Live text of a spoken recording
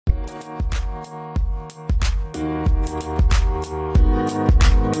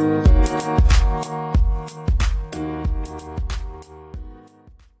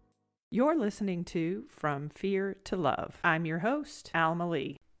You're listening to From Fear to Love. I'm your host, Alma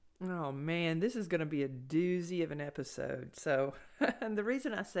Lee. Oh man, this is going to be a doozy of an episode. So, and the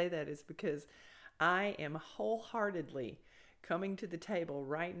reason I say that is because I am wholeheartedly coming to the table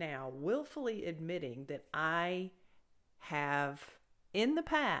right now, willfully admitting that I have in the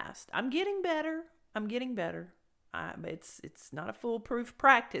past, I'm getting better. It's not a foolproof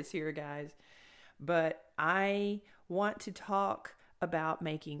practice here, guys, but I want to talk about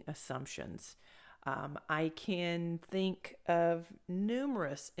making assumptions. I can think of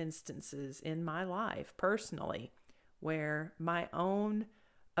numerous instances in my life personally where my own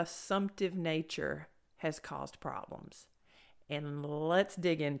assumptive nature has caused problems. And let's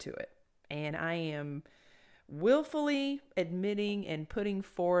dig into it. And I am willfully admitting and putting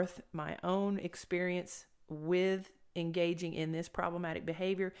forth my own experience with engaging in this problematic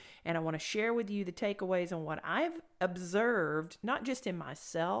behavior. And I want to share with you the takeaways on what I've observed, not just in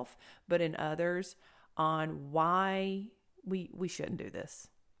myself, but in others, on why we shouldn't do this,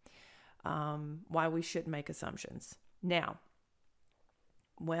 why we shouldn't make assumptions. Now,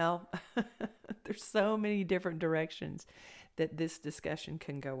 well, there's so many different directions that this discussion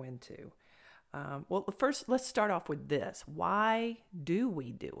can go into. Well, first, let's start off with this. Why do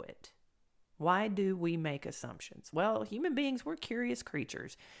we do it? Why do we make assumptions? Well, human beings, we're curious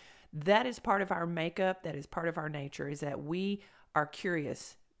creatures. That is part of our makeup. That is part of our nature, is that we are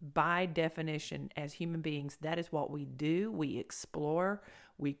curious. By definition, as human beings, that is what we do. We explore,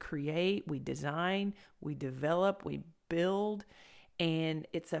 we create, we design, we develop, we build. And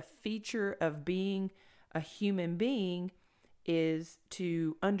it's a feature of being a human being is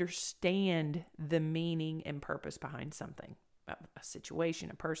to understand the meaning and purpose behind something. A situation,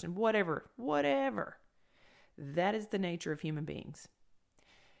 a person, whatever. That is the nature of human beings.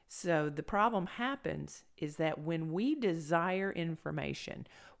 So the problem happens is that when we desire information,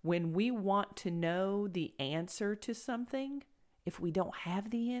 when we want to know the answer to something, if we don't have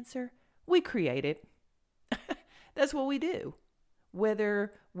the answer, we create it. That's what we do.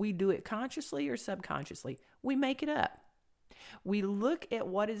 Whether we do it consciously or subconsciously, we make it up. We look at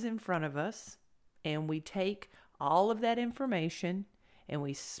what is in front of us and we take all of that information and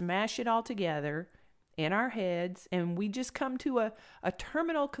we smash it all together in our heads and we just come to a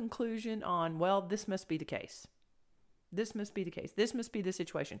terminal conclusion on, well, this must be the case. This must be the case. This must be the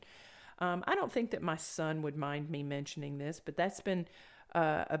situation. I don't think that my son would mind me mentioning this, but that's been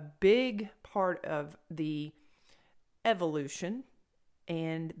a big part of the evolution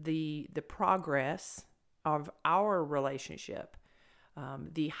and the progress of our relationship,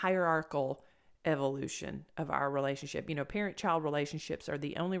 the hierarchical evolution of our relationship. You know, parent-child relationships are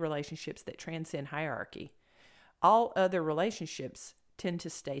the only relationships that transcend hierarchy. All other relationships tend to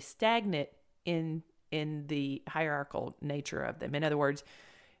stay stagnant in the hierarchical nature of them. In other words,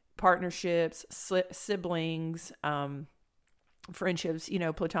 partnerships, siblings, friendships,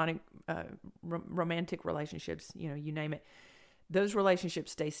 platonic, romantic relationships, you name it. Those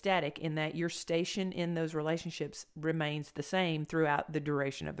relationships stay static in that your station in those relationships remains the same throughout the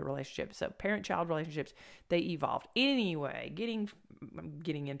duration of the relationship. So parent-child relationships, they evolved. Anyway, getting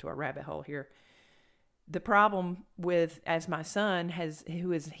into a rabbit hole here. The problem with, as my son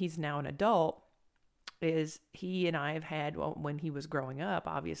he's now an adult, is he and I have had, well, when he was growing up,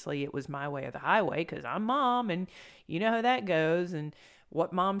 obviously it was my way or the highway because I'm mom and you know how that goes. And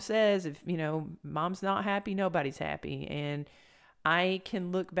what mom says, if, mom's not happy, nobody's happy. And I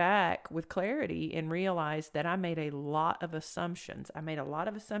can look back with clarity and realize that I made a lot of assumptions. I made a lot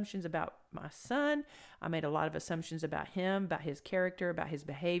of assumptions about my son. I made a lot of assumptions about him, about his character, about his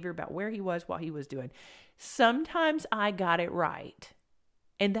behavior, about where he was, what he was doing. Sometimes I got it right.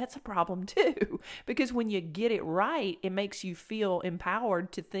 And that's a problem too, because when you get it right, it makes you feel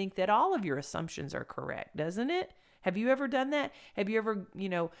empowered to think that all of your assumptions are correct, doesn't it? Have you ever done that? Have you ever,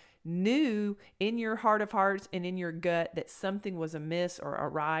 knew in your heart of hearts and in your gut that something was amiss or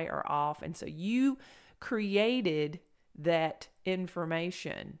awry or off, and so you created that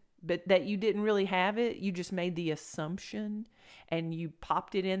information, but that you didn't really have it? You just made the assumption and you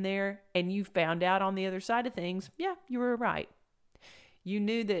popped it in there and you found out on the other side of things, yeah, you were right. You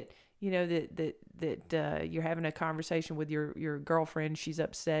knew that, that you're having a conversation with your girlfriend. She's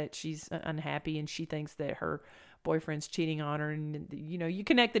upset. She's unhappy. And she thinks that her boyfriend's cheating on her. And, you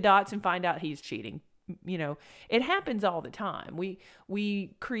connect the dots and find out he's cheating. It happens all the time.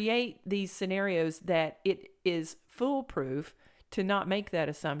 We create these scenarios that it is foolproof to not make that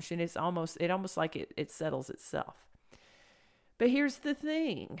assumption. It almost like it settles itself. But here's the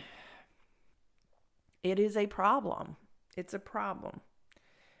thing. It is a problem. It's a problem.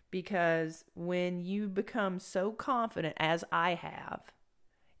 Because when you become so confident, as I have,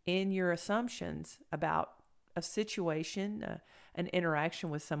 in your assumptions about a situation, an interaction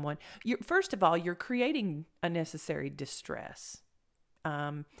with someone, first of all, you're creating unnecessary distress,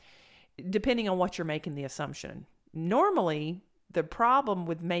 depending on what you're making the assumption. Normally, the problem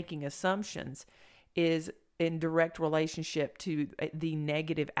with making assumptions is in direct relationship to the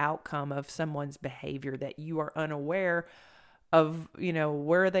negative outcome of someone's behavior that you are unaware of.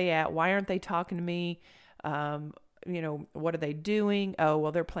 Where are they at? Why aren't they talking to me? What are they doing? Oh,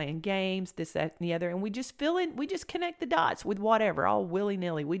 well, they're playing games, this, that, and the other. And we just we just connect the dots with whatever, all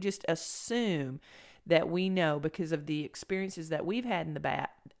willy-nilly. We just assume that we know because of the experiences that we've had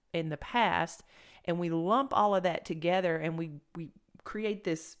in the past. And we lump all of that together and we create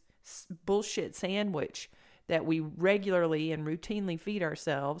this bullshit sandwich that we regularly and routinely feed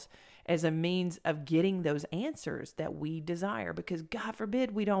ourselves as a means of getting those answers that we desire. Because God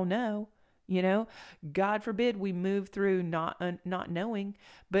forbid we don't know. God forbid we move through not knowing,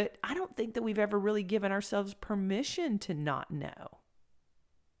 but I don't think that we've ever really given ourselves permission to not know.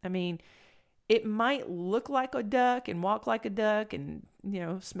 I mean, it might look like a duck and walk like a duck and,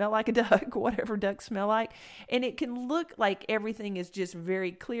 smell like a duck, whatever ducks smell like. And it can look like everything is just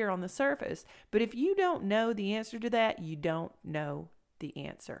very clear on the surface. But if you don't know the answer to that, you don't know the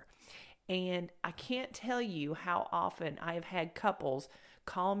answer. And I can't tell you how often I have had couples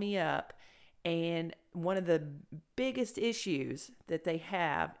call me up, and one of the biggest issues that they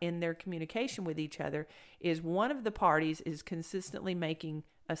have in their communication with each other is one of the parties is consistently making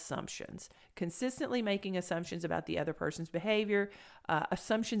assumptions about the other person's behavior,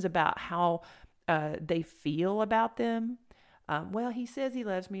 assumptions about how they feel about them. Well, he says he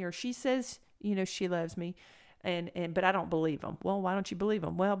loves me, or she says, she loves me, but I don't believe him. Well, why don't you believe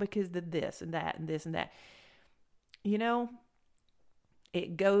him? Well, because of this and that and this and that.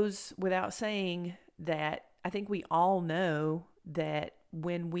 It goes without saying that I think we all know that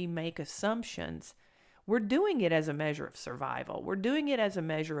when we make assumptions, we're doing it as a measure of survival. We're doing it as a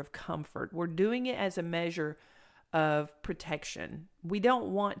measure of comfort. We're doing it as a measure of protection. We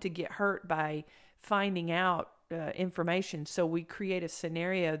don't want to get hurt by finding out information, so we create a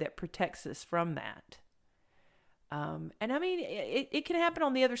scenario that protects us from that. And I mean, it can happen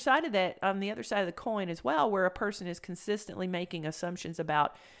on the other side of that, on the other side of the coin as well, where a person is consistently making assumptions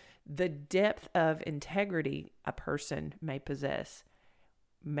about the depth of integrity a person may possess,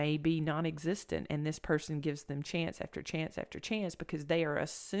 may be non-existent. And this person gives them chance after chance after chance because they are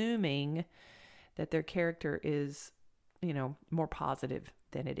assuming that their character is, more positive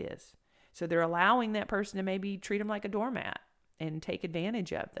than it is. So they're allowing that person to maybe treat them like a doormat and take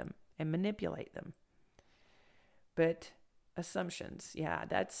advantage of them and manipulate them. But assumptions, yeah,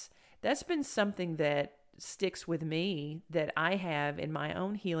 that's been something that sticks with me, that I have in my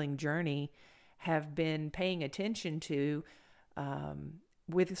own healing journey have been paying attention to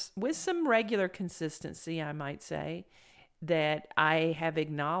with some regular consistency, I might say, that I have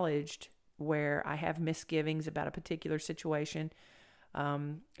acknowledged where I have misgivings about a particular situation.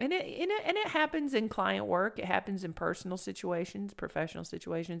 And it happens in client work. It happens in personal situations, professional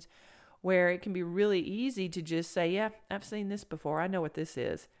situations, where it can be really easy to just say, yeah, I've seen this before. I know what this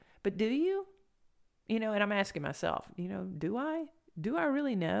is. But do you? And I'm asking myself, do I? Do I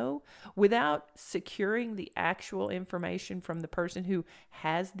really know? Without securing the actual information from the person who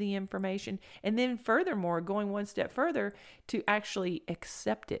has the information. And then furthermore, going one step further to actually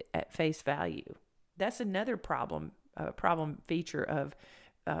accept it at face value. That's another problem feature of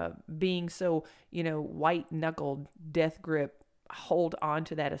being so, white-knuckled, death grip, hold on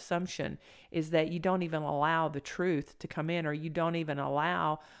to that assumption, is that you don't even allow the truth to come in, or you don't even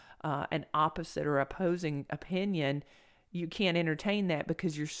allow an opposite or opposing opinion. You can't entertain that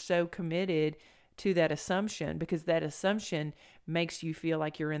because you're so committed to that assumption, because that assumption makes you feel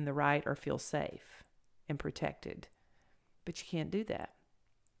like you're in the right or feel safe and protected. But you can't do that.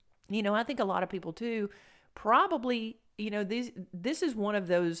 I think a lot of people too, probably, this is one of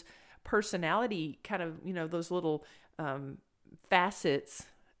those personality kind of, those little facets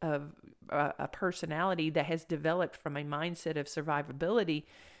of a personality that has developed from a mindset of survivability.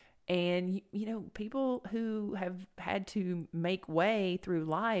 And, people who have had to make way through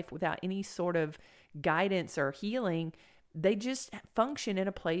life without any sort of guidance or healing, they just function in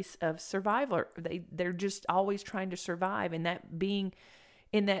a place of survival. They're just always trying to survive. And that being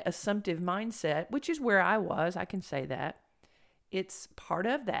in that assumptive mindset, which is where I was, I can say that, it's part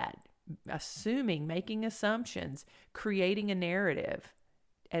of that. Assuming, making assumptions, creating a narrative,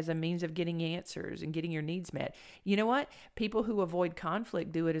 as a means of getting answers and getting your needs met. You know what? People who avoid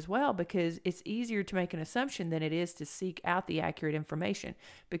conflict do it as well, because it's easier to make an assumption than it is to seek out the accurate information.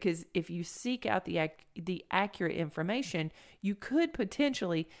 Because if you seek out the accurate information, you could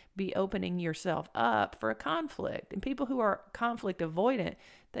potentially be opening yourself up for a conflict. And people who are conflict avoidant,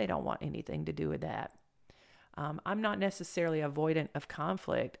 they don't want anything to do with that. I'm not necessarily avoidant of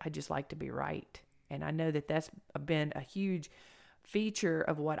conflict. I just like to be right. And I know that that's been a huge feature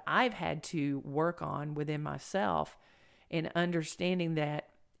of what I've had to work on within myself, in understanding that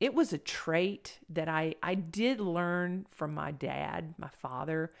it was a trait that I did learn from my dad, my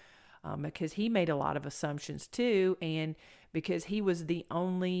father, because he made a lot of assumptions too. And because he was the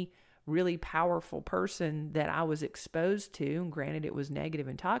only really powerful person that I was exposed to, and granted it was negative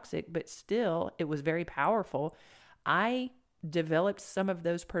and toxic, but still it was very powerful. I developed some of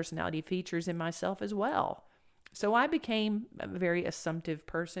those personality features in myself as well. So I became a very assumptive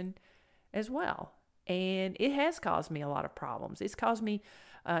person as well. And it has caused me a lot of problems. It's caused me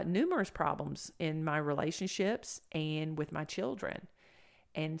numerous problems in my relationships and with my children.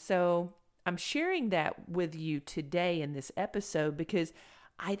 And so I'm sharing that with you today in this episode because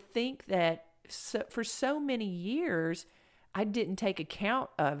I think that for so many years, I didn't take account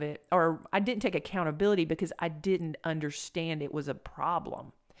of it, or I didn't take accountability because I didn't understand it was a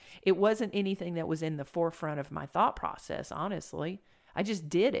problem. It wasn't anything that was in the forefront of my thought process, honestly. I just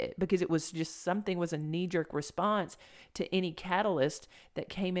did it because it was just something, was a knee-jerk response to any catalyst that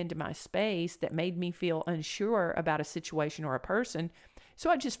came into my space that made me feel unsure about a situation or a person. So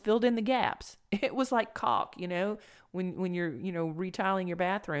I just filled in the gaps. It was like caulk, when you're, retiling your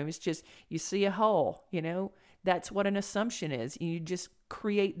bathroom. It's just, you see a hole, that's what an assumption is. You just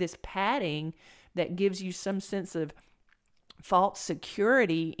create this padding that gives you some sense of false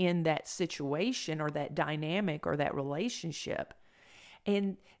security in that situation or that dynamic or that relationship.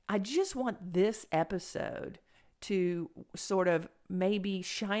 And I just want this episode to sort of maybe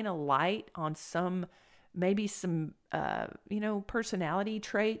shine a light on some personality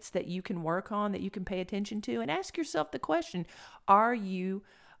traits that you can work on, that you can pay attention to, and ask yourself the question, are you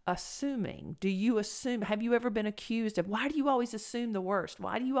assuming? Do you assume? Have you ever been accused of, why do you always assume the worst?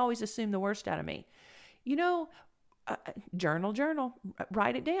 Why do you always assume the worst out of me? Journal,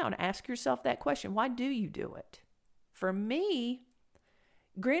 write it down. Ask yourself that question. Why do you do it? For me,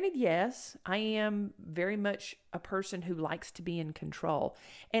 granted, yes, I am very much a person who likes to be in control.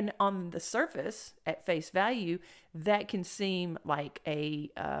 And on the surface, at face value, that can seem like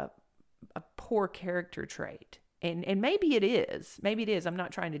a poor character trait. And maybe it is. Maybe it is. I'm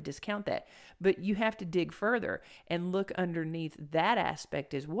not trying to discount that. But you have to dig further and look underneath that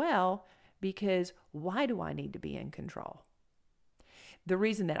aspect as well, because why do I need to be in control? The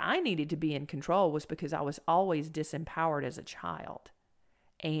reason that I needed to be in control was because I was always disempowered as a child.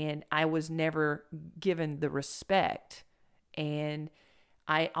 And I was never given the respect. And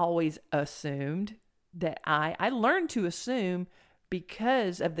I always assumed that I learned to assume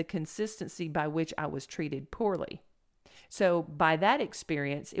because of the consistency by which I was treated poorly. So by that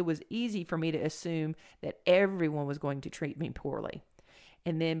experience, it was easy for me to assume that everyone was going to treat me poorly.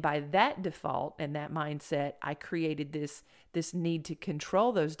 And then by that default and that mindset, I created this need to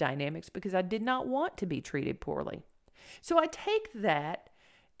control those dynamics because I did not want to be treated poorly. So I take that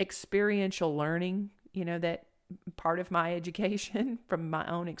experiential learning, that part of my education from my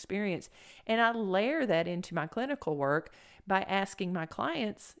own experience, and I layer that into my clinical work by asking my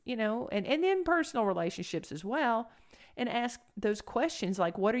clients, and in personal relationships as well, and ask those questions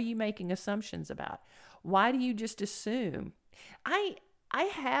like, what are you making assumptions about? Why do you just assume?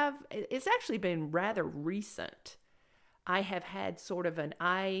 It's actually been rather recent. I have had sort of an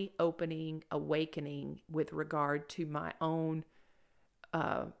eye-opening awakening with regard to my own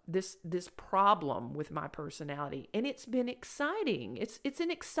this problem with my personality, and it's been exciting. It's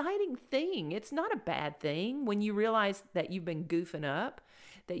an exciting thing. It's not a bad thing when you realize that you've been goofing up,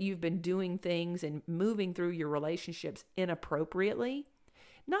 that you've been doing things and moving through your relationships inappropriately.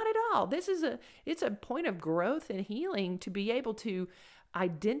 Not at all. It's a point of growth and healing to be able to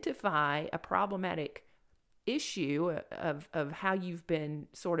identify a problematic issue of how you've been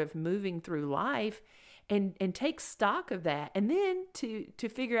sort of moving through life and take stock of that, and then to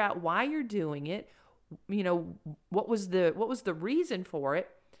figure out why you're doing it, what was the reason for it,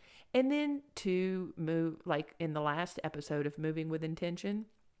 and then to move, like in the last episode of Moving with Intention,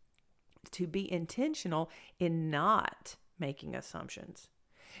 to be intentional in not making assumptions.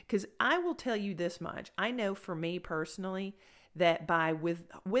 Because I will tell you this much, I know for me personally that by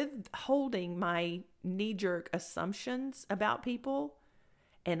withholding my knee-jerk assumptions about people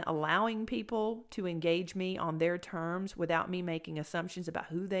and allowing people to engage me on their terms without me making assumptions about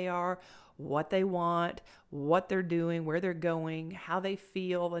who they are, what they want, what they're doing, where they're going, how they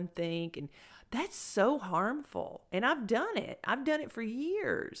feel and think. And that's so harmful. And I've done it. I've done it for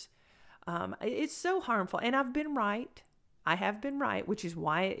years. It's so harmful. And I've been right. I have been right, which is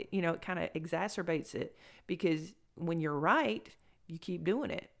why, it kind of exacerbates it, because when you're right, you keep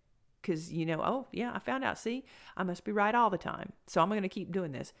doing it because, oh yeah, I found out. See, I must be right all the time. So I'm going to keep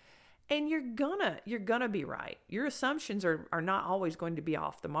doing this. And you're gonna be right. Your assumptions are not always going to be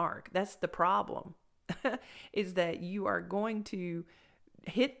off the mark. That's the problem, is that you are going to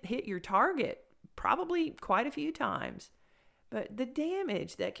hit your target probably quite a few times. But the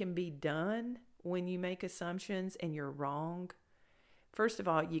damage that can be done when you make assumptions and you're wrong, first of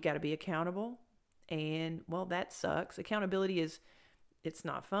all, you got to be accountable. And well, that sucks. Accountability it's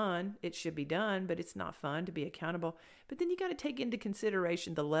not fun. It should be done, but it's not fun to be accountable. But then you got to take into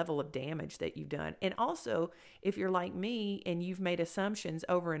consideration the level of damage that you've done. And also, if you're like me and you've made assumptions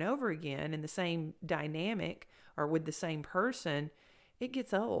over and over again in the same dynamic or with the same person, it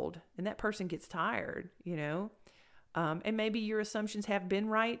gets old and that person gets tired, and maybe your assumptions have been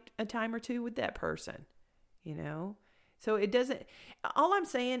right a time or two with that person, So it doesn't, all I'm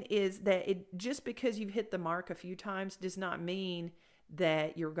saying is that just because you've hit the mark a few times does not mean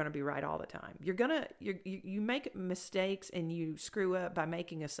that you're going to be right all the time. You make mistakes and you screw up by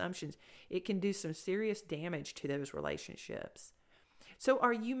making assumptions. It can do some serious damage to those relationships. So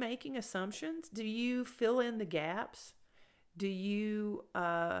are you making assumptions? Do you fill in the gaps? Do you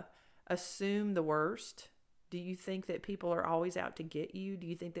assume the worst? Do you think that people are always out to get you? Do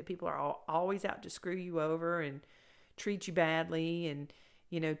you think that people are always out to screw you over and treat you badly and,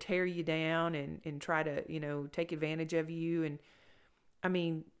 tear you down and try to, take advantage of you? And I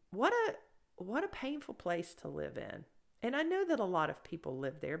mean, what a painful place to live in. And I know that a lot of people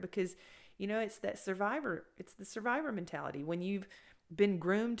live there because, it's the survivor mentality. When you've been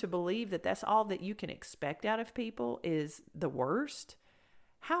groomed to believe that that's all that you can expect out of people is the worst,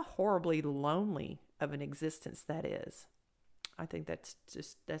 how horribly lonely of an existence that is. I think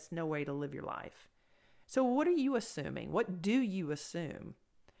that's no way to live your life. So what are you assuming? What do you assume?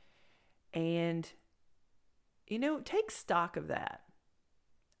 And, take stock of that.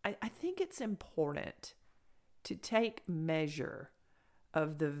 I think it's important to take measure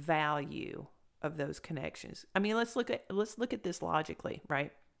of the value of those connections. I mean, let's look at this logically,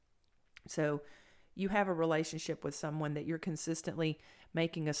 right? So you have a relationship with someone that you're consistently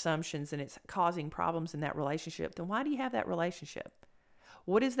making assumptions and it's causing problems in that relationship. Then why do you have that relationship?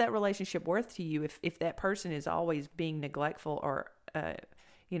 What is that relationship worth to you if that person is always being neglectful or,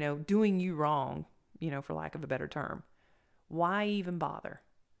 doing you wrong, for lack of a better term? Why even bother?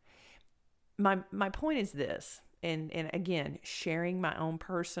 My point is this, and again, sharing my own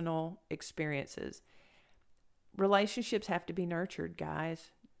personal experiences. Relationships have to be nurtured,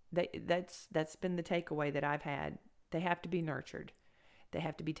 guys. That's been the takeaway that I've had. They have to be nurtured. They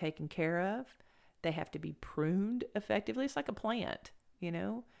have to be taken care of. They have to be pruned effectively. It's like a plant,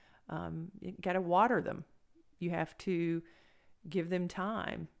 you got to water them. You have to give them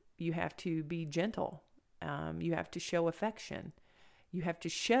time. You have to be gentle. You have to show affection. You have to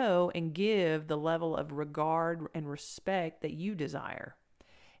show and give the level of regard and respect that you desire.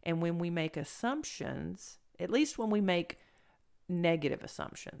 And when we make assumptions, at least when we make negative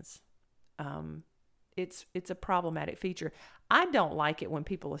assumptions, it's a problematic feature. I don't like it when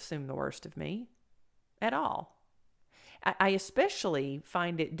people assume the worst of me at all. I especially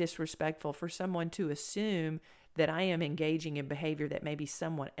find it disrespectful for someone to assume that I am engaging in behavior that maybe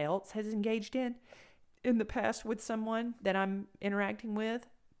someone else has engaged in the past with someone that I'm interacting with.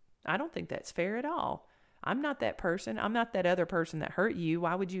 I don't think that's fair at all. I'm not that person. I'm not that other person that hurt you.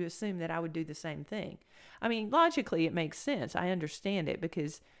 Why would you assume that I would do the same thing? I mean, logically, it makes sense. I understand it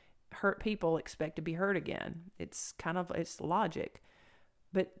because hurt people expect to be hurt again. It's logic.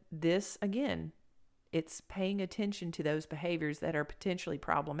 But this, again, it's paying attention to those behaviors that are potentially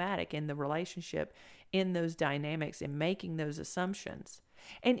problematic in the relationship, in those dynamics, and making those assumptions.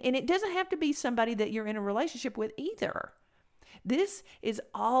 And it doesn't have to be somebody that you're in a relationship with either. This is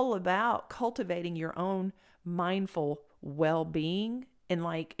all about cultivating your own mindful well-being.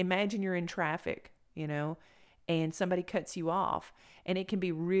 And imagine you're in traffic, and somebody cuts you off. And it can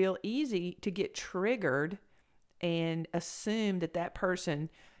be real easy to get triggered and assume that person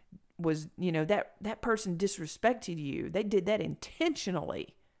was, that person disrespected you. They did that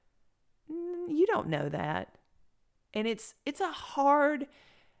intentionally. You don't know that. And it's a hard,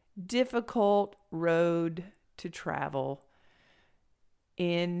 difficult road to travel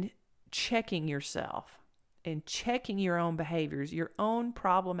in checking yourself and checking your own behaviors, your own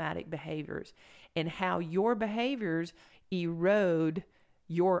problematic behaviors, and how your behaviors erode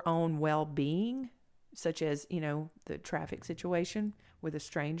your own well-being, such as, the traffic situation with a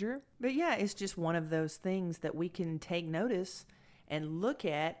stranger. But yeah, it's just one of those things that we can take notice and look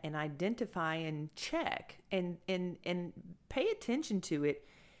at and identify and check and pay attention to it.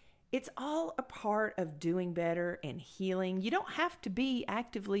 It's all a part of doing better and healing. You don't have to be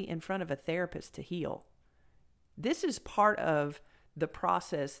actively in front of a therapist to heal. This is part of the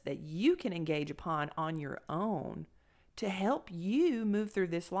process that you can engage upon on your own to help you move through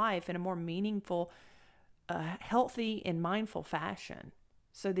this life in a more meaningful, healthy, and mindful fashion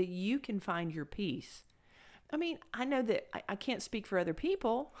so that you can find your peace. I mean, I know that I can't speak for other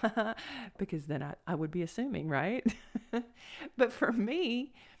people because then I would be assuming, right? But for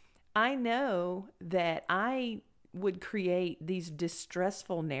me, I know that I would create these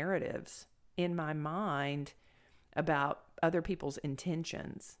distressful narratives in my mind about other people's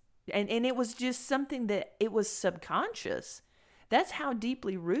intentions. And it was just something that it was subconscious. That's how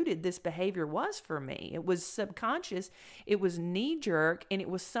deeply rooted this behavior was for me. It was subconscious, it was knee-jerk, and it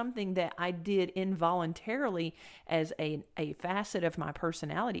was something that I did involuntarily as a facet of my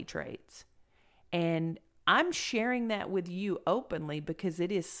personality traits. And I'm sharing that with you openly because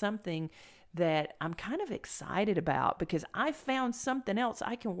it is something that I'm kind of excited about because I found something else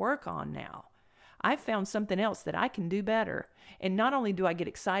I can work on now. I found something else that I can do better. And not only do I get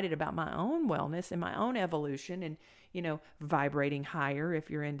excited about my own wellness and my own evolution and, vibrating higher if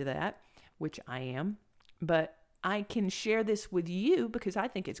you're into that, which I am, but I can share this with you because I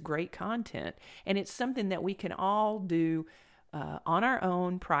think it's great content. And it's something that we can all do on our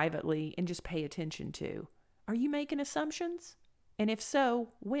own privately and just pay attention to. Are you making assumptions? And if so,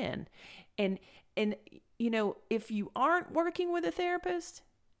 when? And if you aren't working with a therapist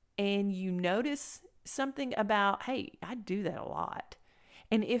and you notice something about, hey, I do that a lot.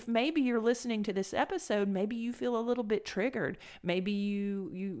 And if maybe you're listening to this episode, maybe you feel a little bit triggered. Maybe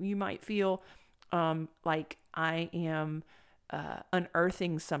you might feel like I am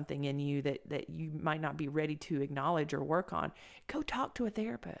unearthing something in you that you might not be ready to acknowledge or work on. Go talk to a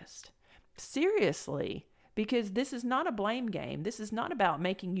therapist. Seriously. Because this is not a blame game. This is not about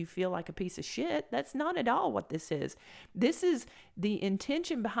making you feel like a piece of shit. That's not at all what this is. This is the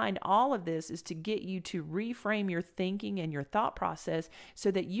intention behind all of this is to get you to reframe your thinking and your thought process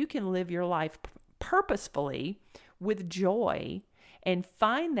so that you can live your life purposefully with joy and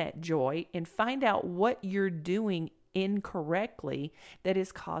find that joy and find out what you're doing incorrectly that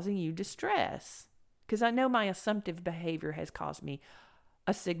is causing you distress. Because I know my assumptive behavior has caused me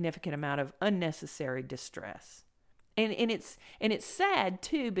a significant amount of unnecessary distress. And it's sad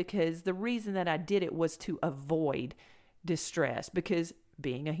too, because the reason that I did it was to avoid distress, because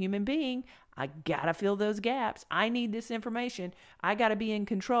being a human being, I gotta fill those gaps. I need this information. I gotta be in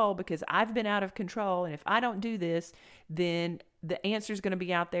control because I've been out of control. And if I don't do this, then the answer is going to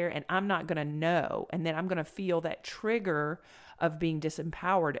be out there and I'm not going to know. And then I'm going to feel that trigger of being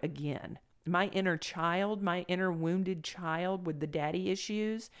disempowered again. My inner child, my inner wounded child with the daddy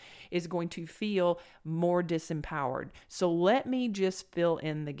issues is going to feel more disempowered. So let me just fill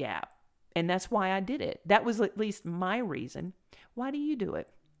in the gap. And that's why I did it. That was at least my reason. Why do you do it?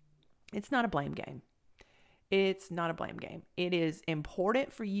 It's not a blame game. It's not a blame game. It is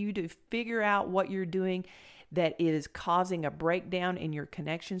important for you to figure out what you're doing that is causing a breakdown in your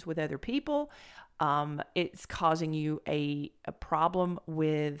connections with other people. It's causing you a problem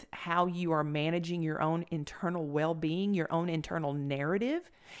with how you are managing your own internal well-being, your own internal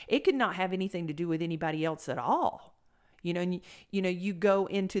narrative. It could not have anything to do with anybody else at all. You go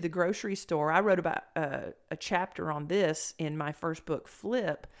into the grocery store. I wrote about a chapter on this in my first book,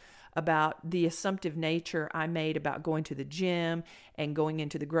 Flip, about the assumptive nature I made about going to the gym and going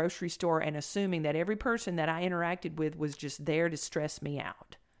into the grocery store and assuming that every person that I interacted with was just there to stress me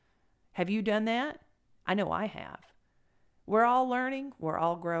out. Have you done that? I know I have. We're all learning. We're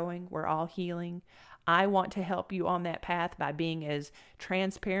all growing. We're all healing. I want to help you on that path by being as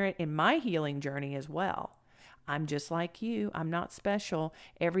transparent in my healing journey as well. I'm just like you. I'm not special.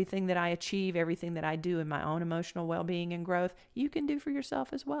 Everything that I achieve, everything that I do in my own emotional well-being and growth, you can do for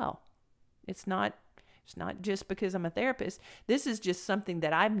yourself as well. It's not just because I'm a therapist. This is just something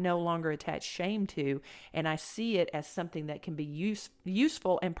that I've no longer attached shame to, and I see it as something that can be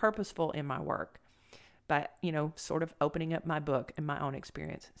useful and purposeful in my work by, sort of opening up my book and my own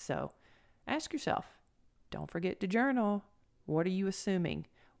experience. So ask yourself, don't forget to journal. What are you assuming?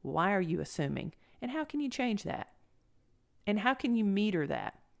 Why are you assuming? And how can you change that? And how can you meter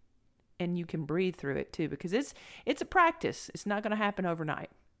that? And you can breathe through it too, because it's a practice. It's not going to happen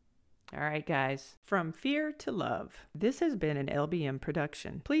overnight. All right, guys. From fear to love. This has been an LBM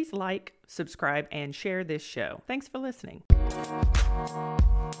production. Please like, subscribe, and share this show. Thanks for listening.